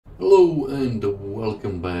Hello and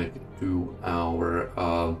welcome back to our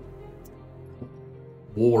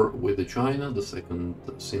war with China, the second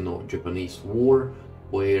Sino-Japanese war,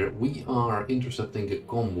 where we are intercepting a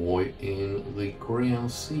convoy in the Korean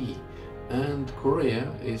Sea. And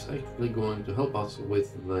Korea is actually going to help us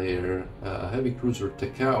with their heavy cruiser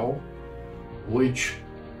Takao, which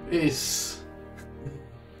is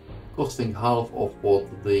costing half of what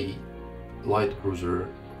the light cruiser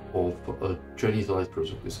of a Chinese light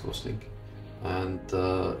cruiser is costing, and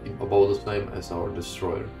about the same as our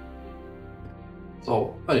destroyer.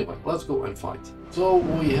 So anyway, let's go and fight. So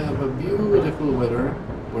we have a beautiful weather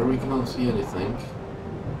where we can't see anything.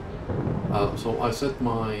 So I set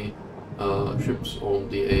my ships on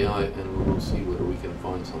the AI and we will see whether we can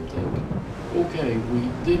find something. Okay, we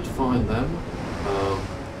did find them.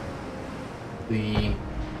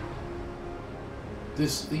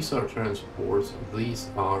 These are transports. These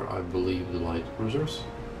are, I believe, the light cruisers.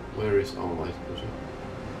 Where is our light cruiser?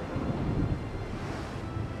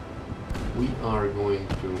 We are going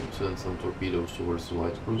to send some torpedoes towards the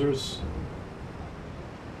light cruisers.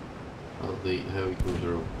 The heavy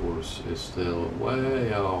cruiser, of course, is still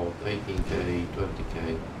way out, 18k,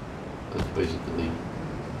 20k. That's basically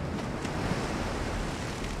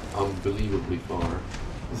unbelievably far.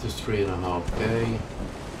 This is 3.5k.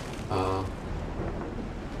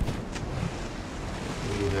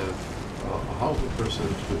 We have a 0.5%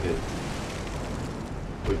 to hit,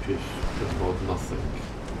 which is just about nothing.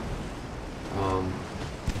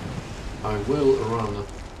 I will run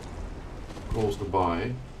close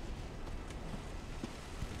by.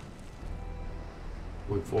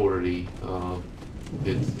 We've already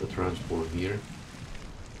hit the transport here.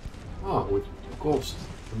 We caused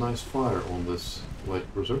a nice fire on this light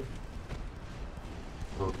cruiser.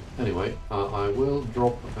 Anyway, I will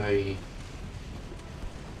drop a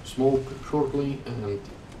smoke shortly and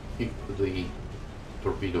kick the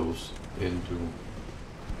torpedoes into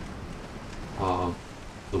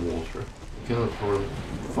the water. We cannot run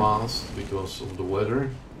fast because of the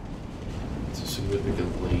weather. It's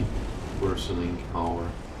significantly worsening our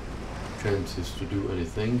chances to do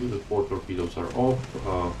anything. The 4 torpedoes are off.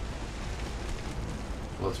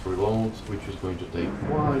 Let's reload, which is going to take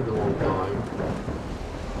quite a long time.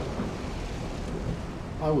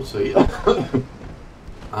 I would say a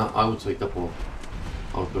couple of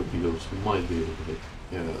our torpedoes might be able to hit.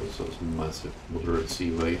 Yeah, so it's massive moderate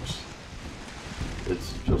sea waves.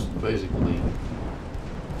 It's just basically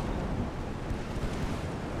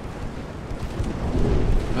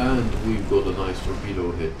and we've got a nice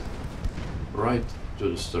torpedo hit right to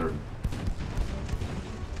the stern.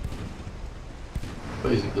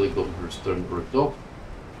 Basically got her stern ripped off,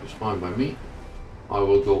 which is fine by me. I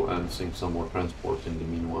will go and sink some more transport in the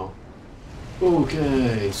meanwhile.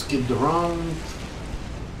 Okay, skip around,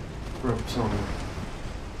 grab some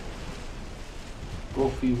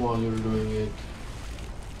coffee while you're doing it,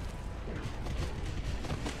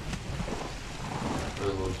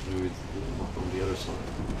 and let's do it from the other side.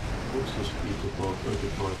 What's the speed about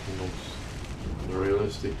 35 knots?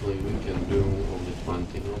 Realistically, we can do only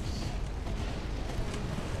 20 knots.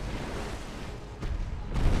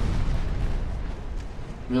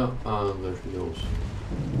 Yeah, and there she goes.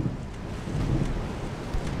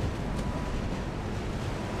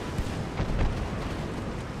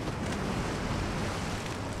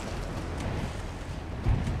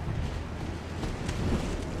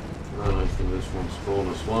 And I think this one's gone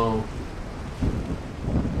as well.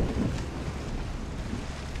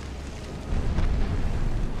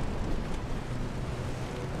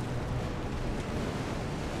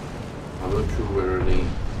 I'm not sure where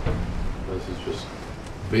this is just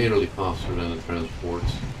barely faster than the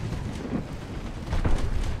transports.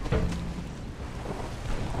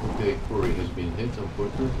 Okay, Corey has been hit,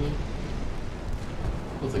 unfortunately.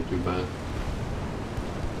 Nothing too bad.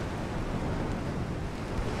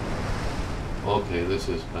 Okay, this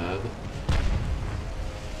is bad.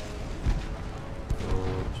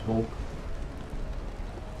 Smoke.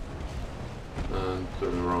 And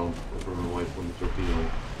turn around, run away from the torpedo.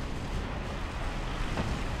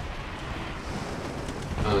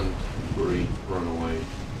 And run away.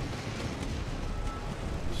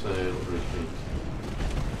 Sail, retreat.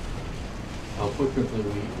 Unfortunately,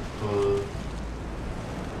 we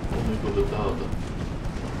only got a dud.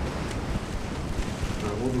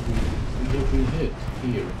 What have we have been hit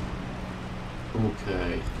here?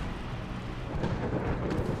 Okay.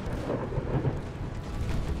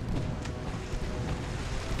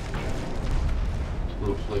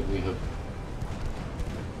 Looks like we have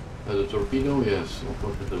had a torpedo. Yes,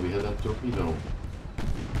 unfortunately we had a torpedo.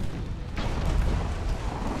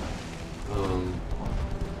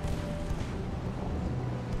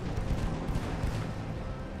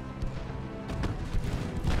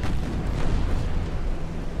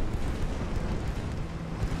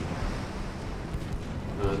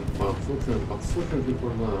 Unfortunately for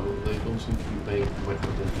them, they don't seem to be paying much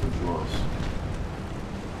attention to us.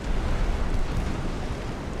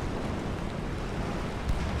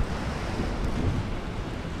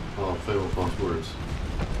 Oh, fatal passwords.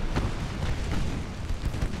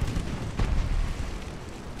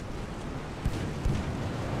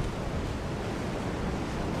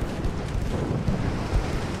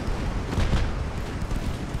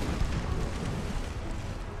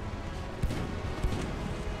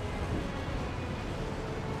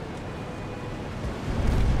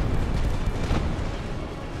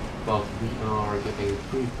 But we are getting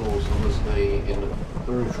pretty close unless they in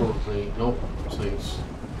very shortly. Nope, things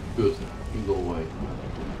good. You go away.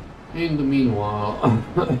 In the meanwhile,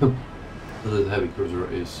 the heavy cruiser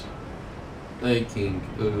is taking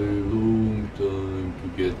a long time to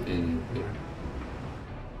get in here.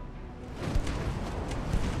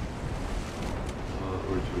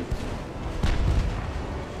 Retreat.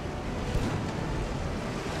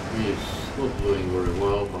 He is not doing very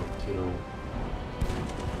well, but you know.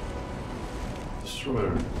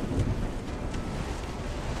 Destroyer.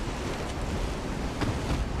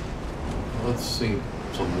 Let's sink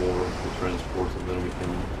some more to transport and then we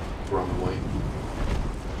can run away.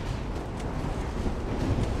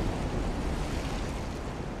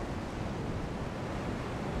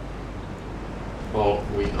 Well,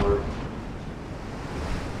 we are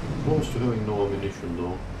close to having no ammunition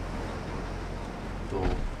though. So,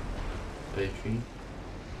 HE.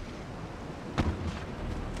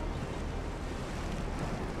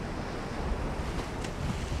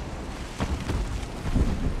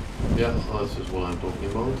 Yeah, this is what I'm talking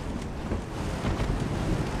about.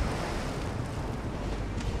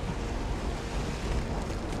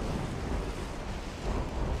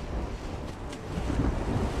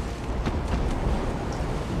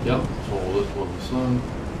 Yeah, so this one is done.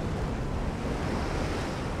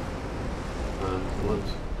 And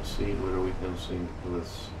let's see whether we can sink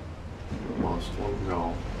this last one.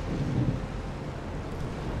 No.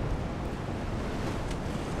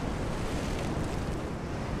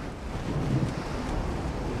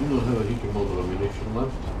 We do not have a huge amount of ammunition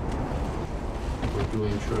left. We're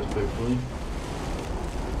doing sure respectfully.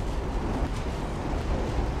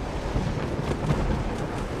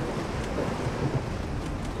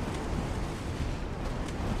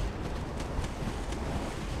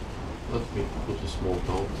 Let me put a small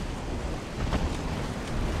count.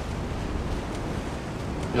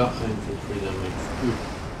 Yeah, infantry damage. Good.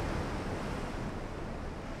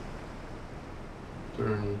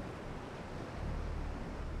 Turn.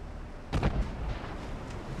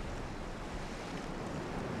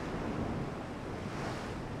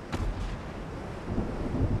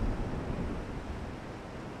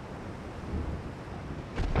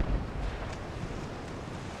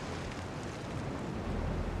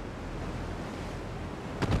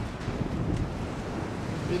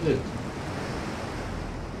 Did it.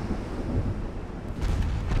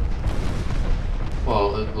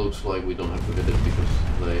 Well, it looks like we don't have to hit it because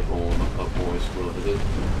they own a voice will hit it.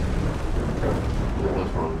 What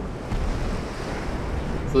was wrong?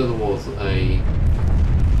 So there was a...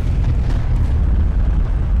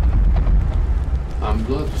 I'm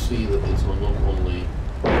glad to see that it's not only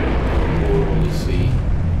sea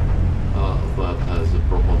that has a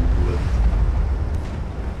problem with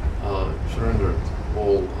surrendered.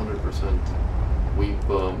 All 100%. We've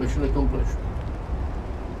mission accomplished.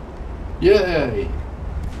 Yay!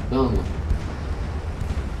 Done.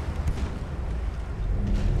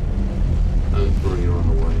 And Korea run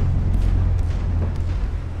away.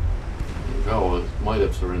 Oh, it might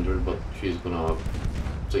have surrendered, but she's gonna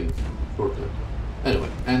sink shortly. Anyway,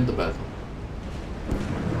 end the battle.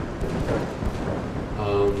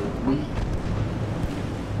 We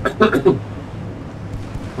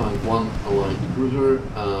find one allied cruiser,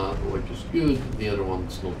 which is good. The other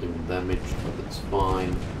one's not even damaged, but it's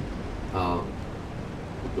fine. We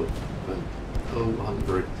got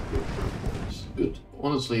 100 points. Good.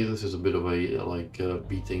 Honestly, this is a bit of a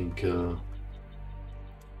beating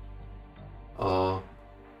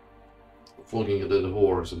flogging a dead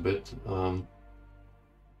horse a bit.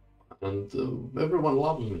 And everyone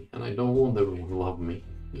loves me, and I don't want everyone to love me.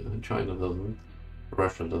 China doesn't.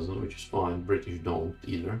 Russia doesn't, which is fine. British don't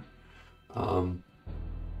either.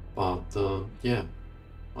 Yeah,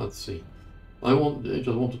 let's see. I just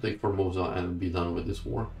want to take Formosa and be done with this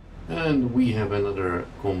war. And we have another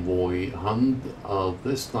convoy hunt.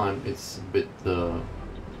 This time it's a bit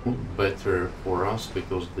better for us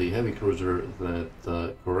because the heavy cruiser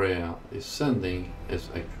that Korea is sending is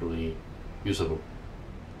actually usable.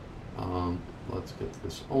 Let's get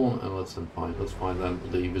this on and let's find them.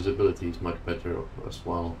 The visibility is much better as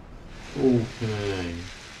well. Okay.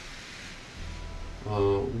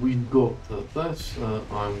 We got that.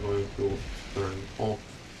 I'm going to turn off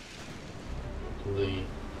the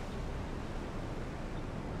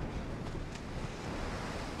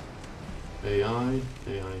AI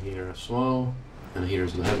here as well. And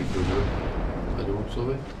here's the heavy cruiser by the looks of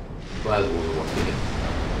it. Glad it wasn't what we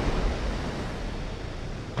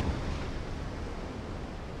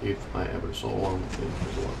hit. If I ever saw one, it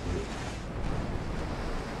was a lot to hit.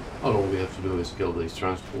 All we have to do is kill these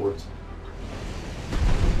transports.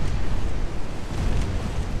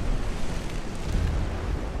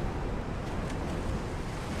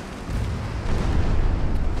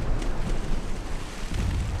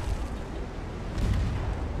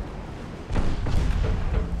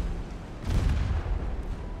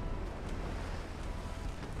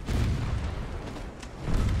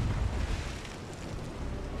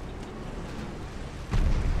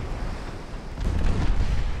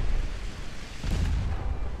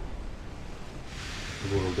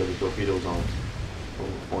 We'll get the torpedoes out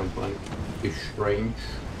from point blank. It's strange.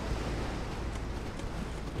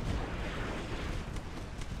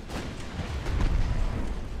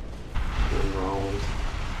 Turn around.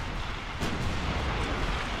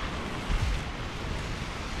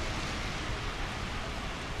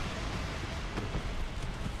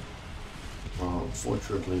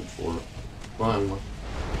 Fortunately for Prime, we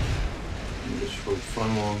destroyed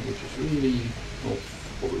Prime, which is really not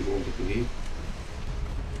what we wanted to be.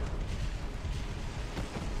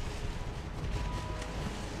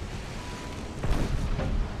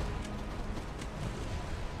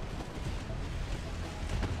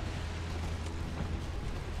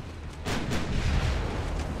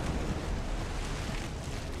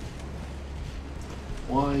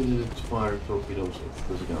 Why did it fire torpedoes at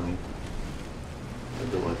this guy? At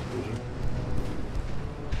the light cruiser.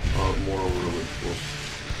 Moreover, it was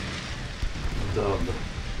dubbed.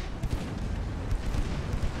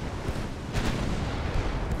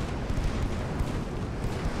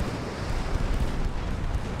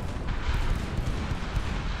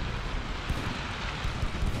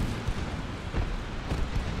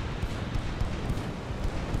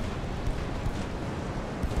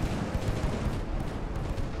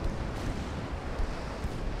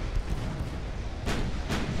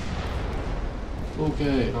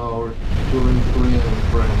 Okay, our Korean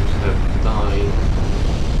friends have died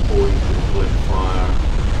owing to flash fire,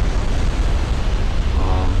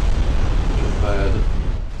 which is bad,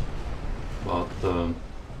 but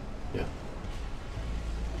yeah.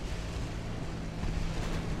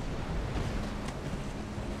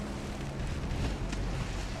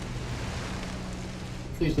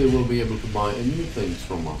 At least they will be able to buy new things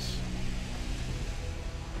from us.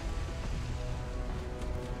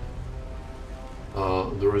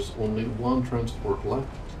 There is only one transport left,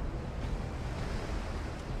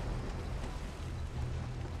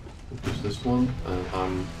 which is this one, and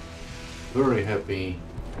I'm very happy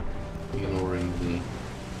ignoring the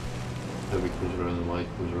heavy cruiser and the light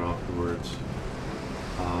cruiser afterwards,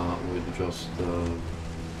 with just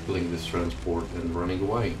killing this transport and running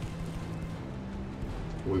away.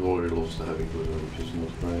 We've already lost the heavy cruiser, which is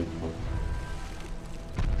not great, but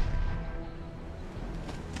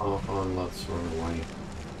let's run away.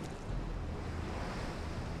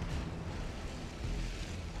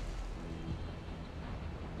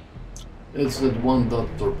 It's that one dot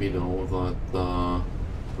torpedo that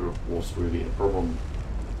was really a problem.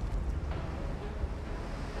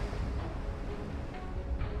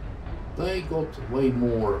 They got way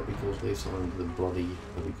more because they signed the bloody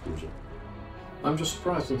heavy cruiser. I'm just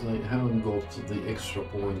surprised that they haven't got the extra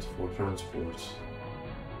points for transports.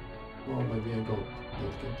 Well, maybe I got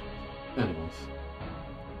that. Anyways.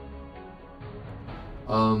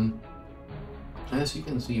 As you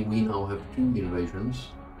can see, we now have 2 invasions.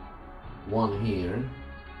 One here,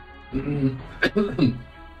 and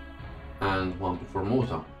one to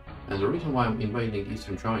Formosa. And the reason why I'm invading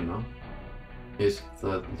Eastern China is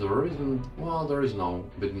that there isn't, well, there is now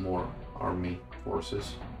a bit more army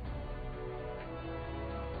forces.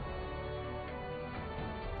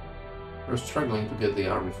 We're struggling to get the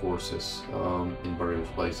army forces in various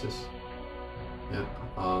places. Yeah.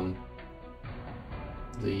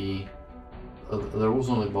 There was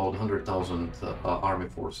only about 100,000 army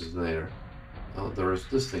forces there. There is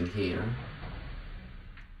this thing here,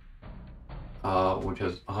 which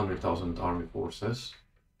has 100,000 army forces.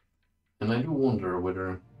 And I do wonder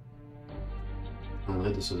whether,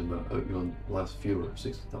 this is about even less, fewer,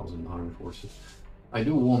 60,000 army forces. I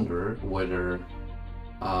do wonder whether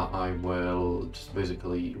I will just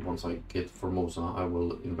basically, once I get Formosa, I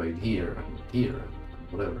will invade here and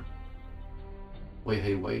whatever. Wait,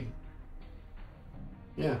 hey, wait.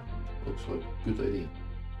 Yeah, looks like a good idea.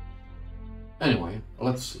 Anyway,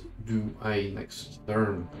 let's do a next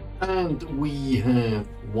turn. And we have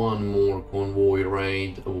one more convoy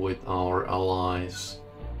raid with our allies.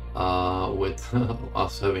 With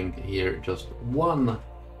us having here just one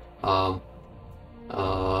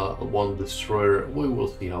destroyer. We will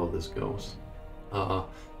see how this goes. The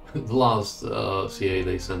last CA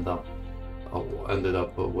they sent up ended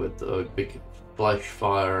up with a big flash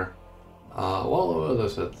fire. Well,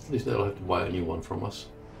 as I said, at least they'll have to buy a new one from us.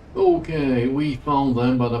 Okay, we found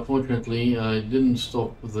them, but unfortunately I didn't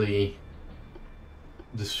stop the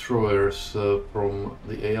destroyers from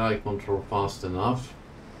the AI control fast enough.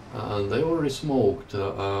 And they already smoked,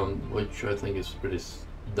 which I think is a pretty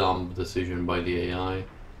dumb decision by the AI.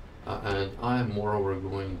 And I am moreover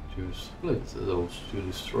going to split those two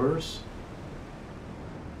destroyers.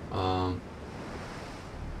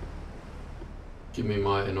 Give me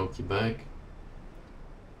my Enoki back.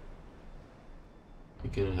 You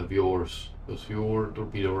can have yours, because your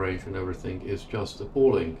torpedo range and everything is just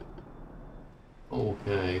appalling.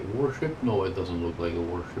 Okay, warship? No, it doesn't look like a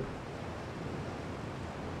warship.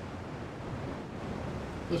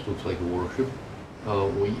 This looks like a warship.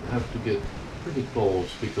 We have to get pretty close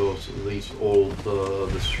because these old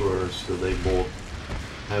destroyers that they bought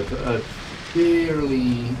have a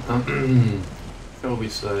fairly, shall we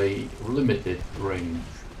say, limited range.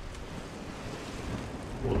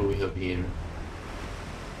 What do we have here?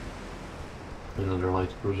 Another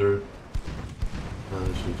light cruiser.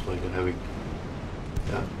 This looks like a heavy.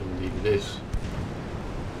 Yeah, indeed it is.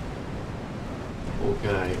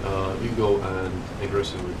 Okay, you go and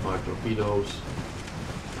aggressively fire torpedoes,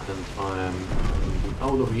 and I am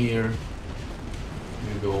out of here.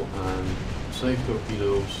 You go and save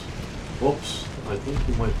torpedoes. Oops, I think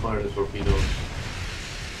you might fire the torpedoes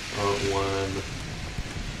when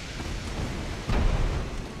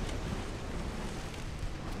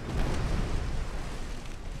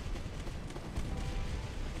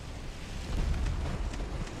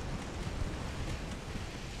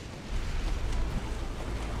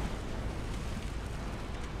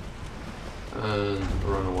and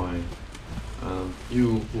run away.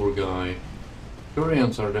 You poor guy.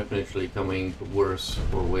 Koreans are definitely coming worse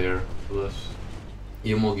for wear to this.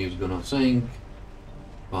 Yomogi is gonna sink,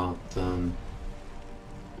 but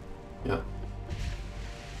yeah.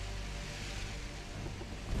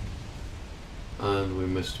 And we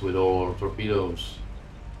missed with all our torpedoes.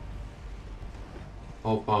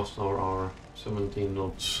 How fast are our 17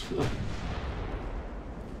 knots?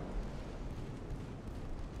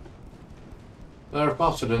 They're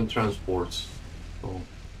faster than transports, so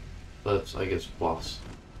that's, I guess, plus.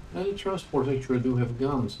 And the transports actually do have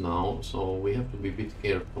guns now, so we have to be a bit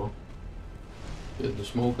careful. Get the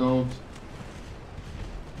smoke out.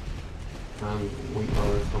 And we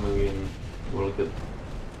are coming in. We'll get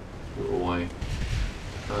you away.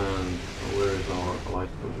 And where is our light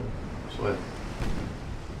cruiser? Sweat.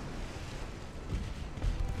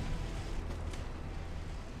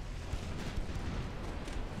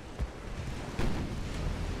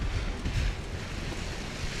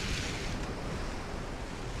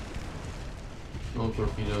 No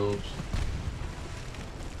torpedoes.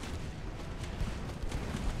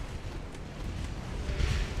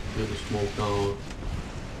 Get the smoke out.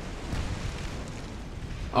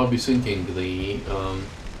 I'll be sinking the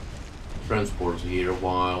transports here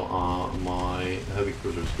while my heavy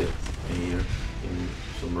cruisers get here in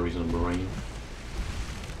some reasonable range.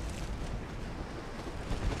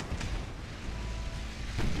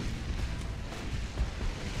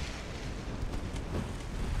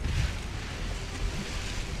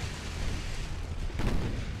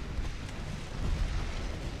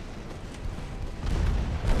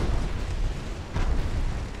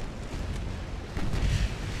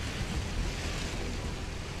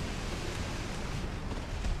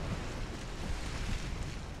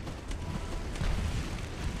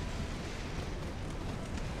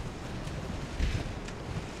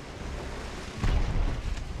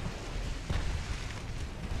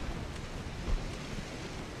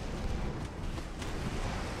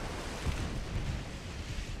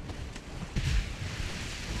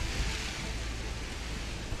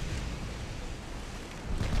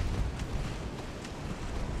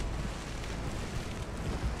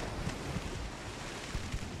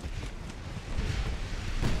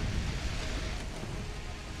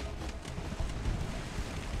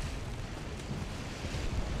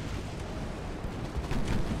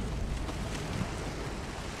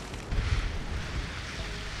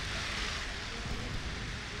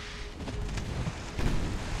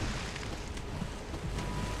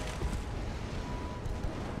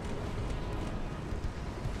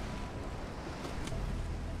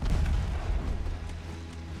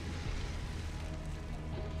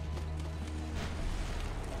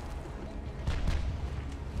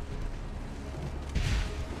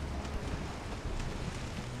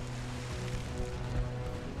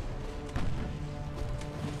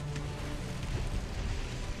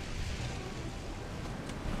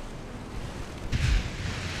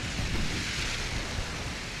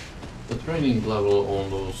 training level on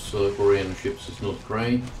those Korean ships is not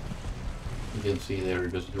great. You can see they're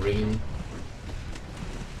just green.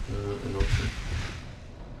 And also,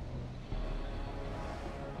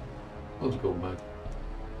 let's go back.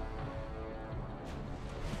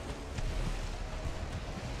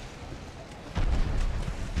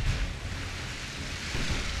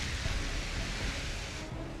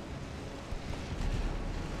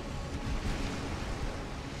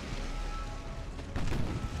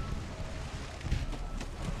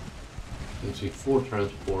 You can see 4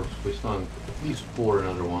 transports. We sunk at least 4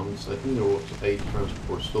 another ones. I think there was 8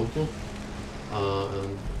 transports total.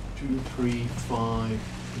 And 2, 3, 5,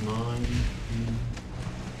 9.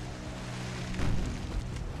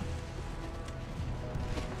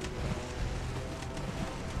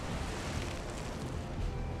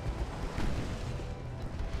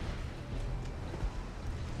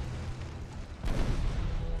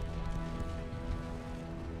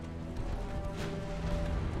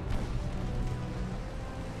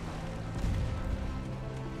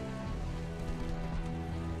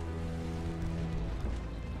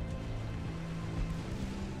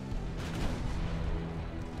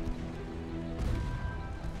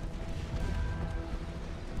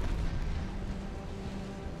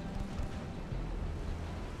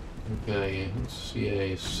 Okay, let's see,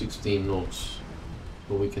 a 16 knots,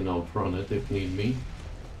 so we can outrun it if need be.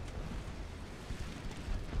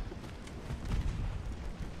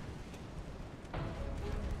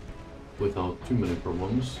 Without too many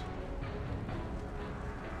problems.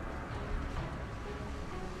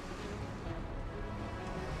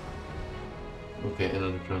 Okay,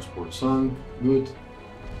 another transport sunk, good.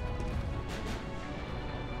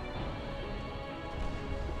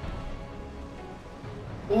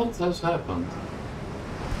 What has happened?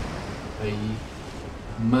 A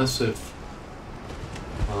massive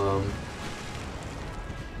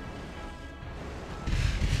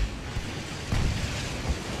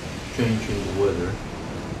change in the weather.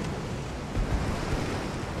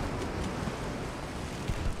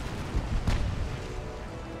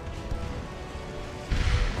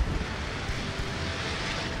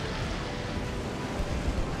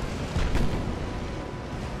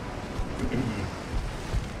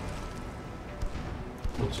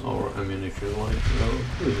 What's our ammunition like?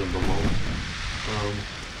 Reasonable amount.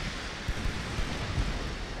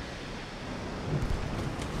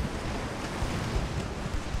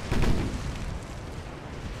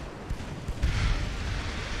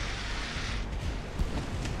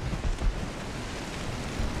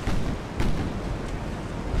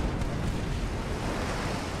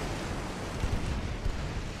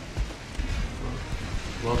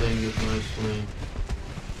 Loading it nicely.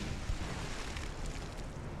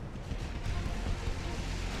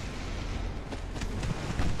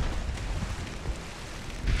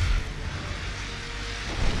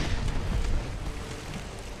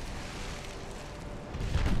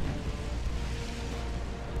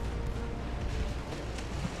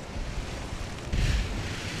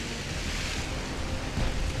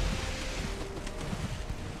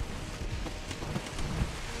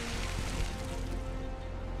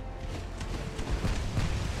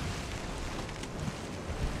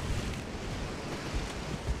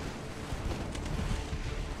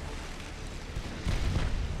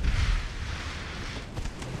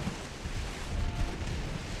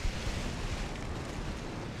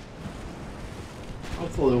 I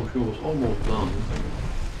thought she was almost done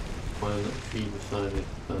when she decided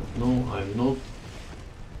that no, I'm not,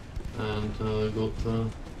 and got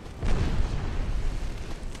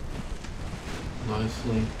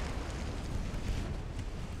nicely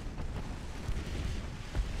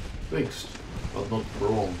fixed, but not for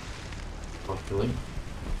long, luckily.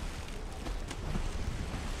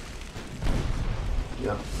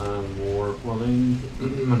 Yeah, and more flooding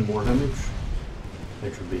and more damage.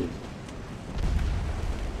 That should be it.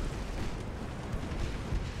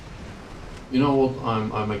 You know what,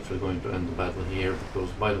 I'm actually going to end the battle here, because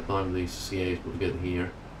by the time these CAs will get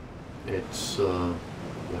here, it's, yeah,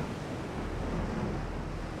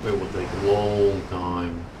 it will take a long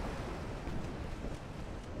time.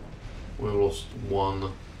 We lost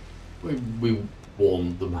one, we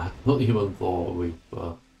won the battle, even though we've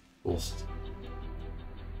lost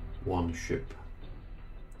one ship.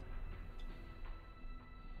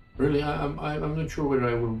 Really, I'm not sure whether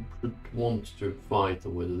I would want to fight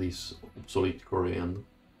with these obsolete Korean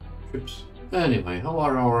ships. Anyway, how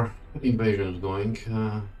are our invasions going?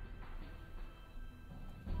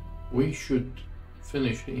 We should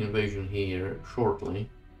finish the invasion here shortly.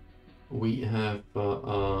 We have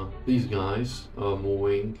these guys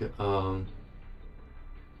moving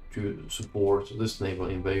to support this naval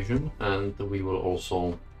invasion, and we will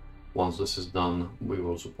also, once this is done, we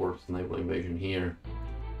will support the naval invasion here.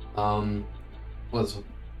 Let's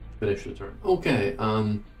finish the turn. Okay,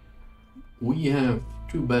 we have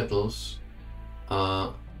 2 battles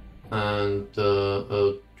and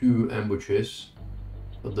 2 ambushes.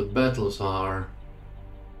 The battles are,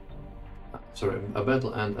 sorry, a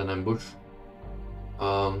battle and an ambush.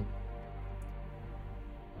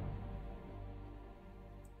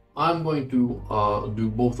 I'm going to do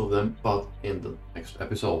both of them, but in the next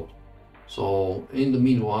episode. So in the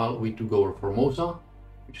meanwhile, we took over Formosa,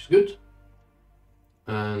 which is good,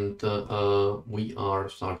 and we are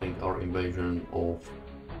starting our invasion of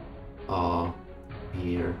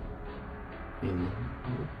here in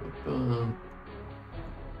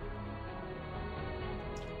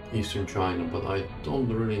Eastern China, but I don't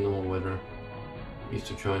really know whether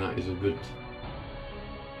Eastern China is a good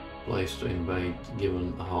place to invade,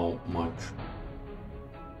 given how much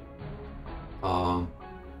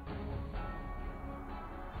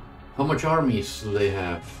armies they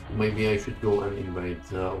have. Maybe I should go and invade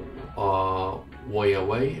way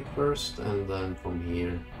away first, and then from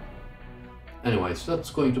here. Anyways,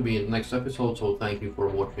 that's going to be in the next episode, so thank you for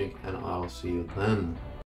watching, and I'll see you then.